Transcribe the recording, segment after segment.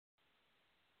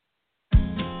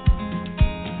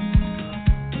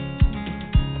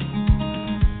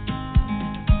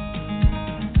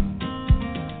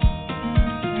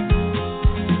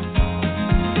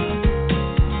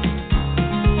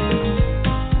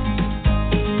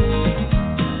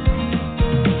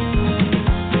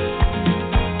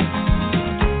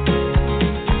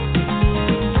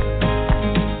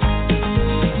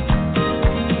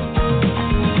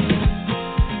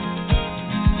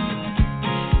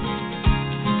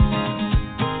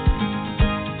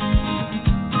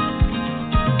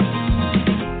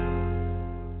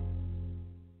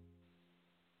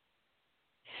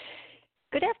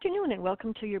and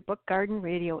welcome to your Book Garden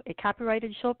Radio, a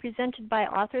copyrighted show presented by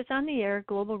Authors on the Air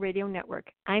Global Radio Network.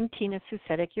 I'm Tina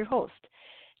Susetic, your host.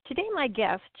 Today my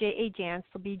guest, J.A. Jance,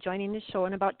 will be joining the show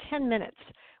in about 10 minutes.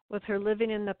 With her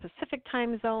living in the Pacific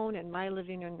time zone and my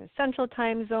living in the Central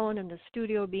time zone and the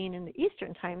studio being in the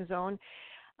Eastern time zone,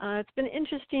 it's been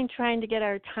interesting trying to get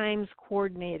our times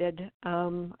coordinated.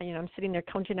 I'm sitting there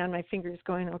counting on my fingers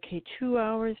going, okay, 2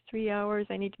 hours, 3 hours,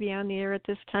 I need to be on the air at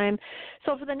this time.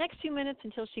 So for the next few minutes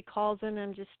until she calls in,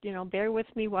 I'm just, bear with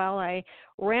me while I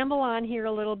ramble on here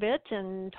a little bit and